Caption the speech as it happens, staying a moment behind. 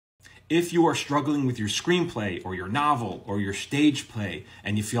If you are struggling with your screenplay or your novel or your stage play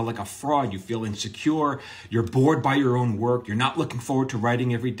and you feel like a fraud, you feel insecure, you're bored by your own work, you're not looking forward to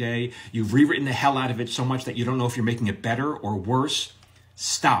writing every day, you've rewritten the hell out of it so much that you don't know if you're making it better or worse,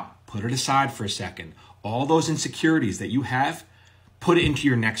 stop. Put it aside for a second. All those insecurities that you have, put it into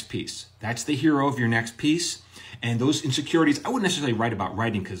your next piece. That's the hero of your next piece. And those insecurities, I wouldn't necessarily write about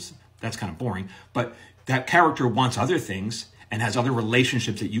writing because that's kind of boring, but that character wants other things and has other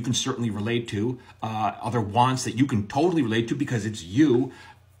relationships that you can certainly relate to, other wants that you can totally relate to because it's you,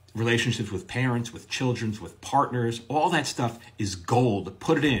 relationships with parents, with children, with partners, all that stuff is gold.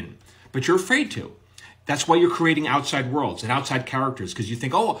 Put it in. But you're afraid to. That's why you're creating outside worlds and outside characters, because you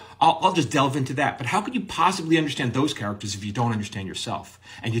think, oh, I'll just delve into that. But how could you possibly understand those characters if you don't understand yourself?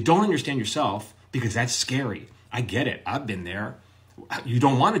 And you don't understand yourself because that's scary. I get it. I've been there. You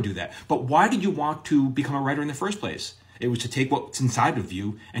don't want to do that. But why did you want to become a writer in the first place? It was to take what's inside of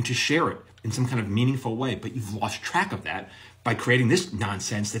you and to share it in some kind of meaningful way. But you've lost track of that by creating this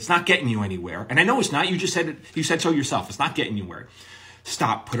nonsense that's not getting you anywhere. And I know it's not. You just said it. You said so yourself. It's not getting you anywhere.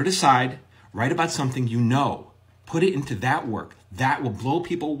 Stop. Put it aside. Write about something you know. Put it into that work. That will blow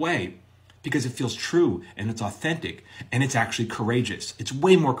people away because it feels true and it's authentic and it's actually courageous. It's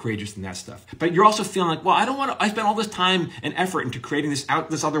way more courageous than that stuff. But you're also feeling like, well, I spent all this time and effort into creating this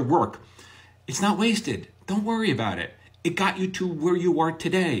other work. It's not wasted. Don't worry about it. It got you to where you are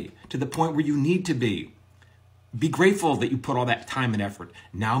today, to the point where you need to be. Be grateful that you put all that time and effort.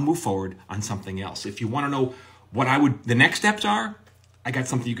 Now move forward on something else. If you want to know what the next steps are, I got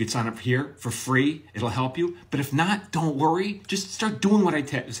something you could sign up here for free. It'll help you. But if not, don't worry. Just start doing what I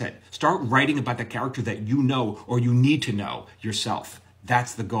said. Start writing about the character that you know or you need to know yourself.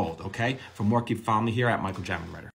 That's the gold, okay? For more, keep following me here at Michael Jamin Writer.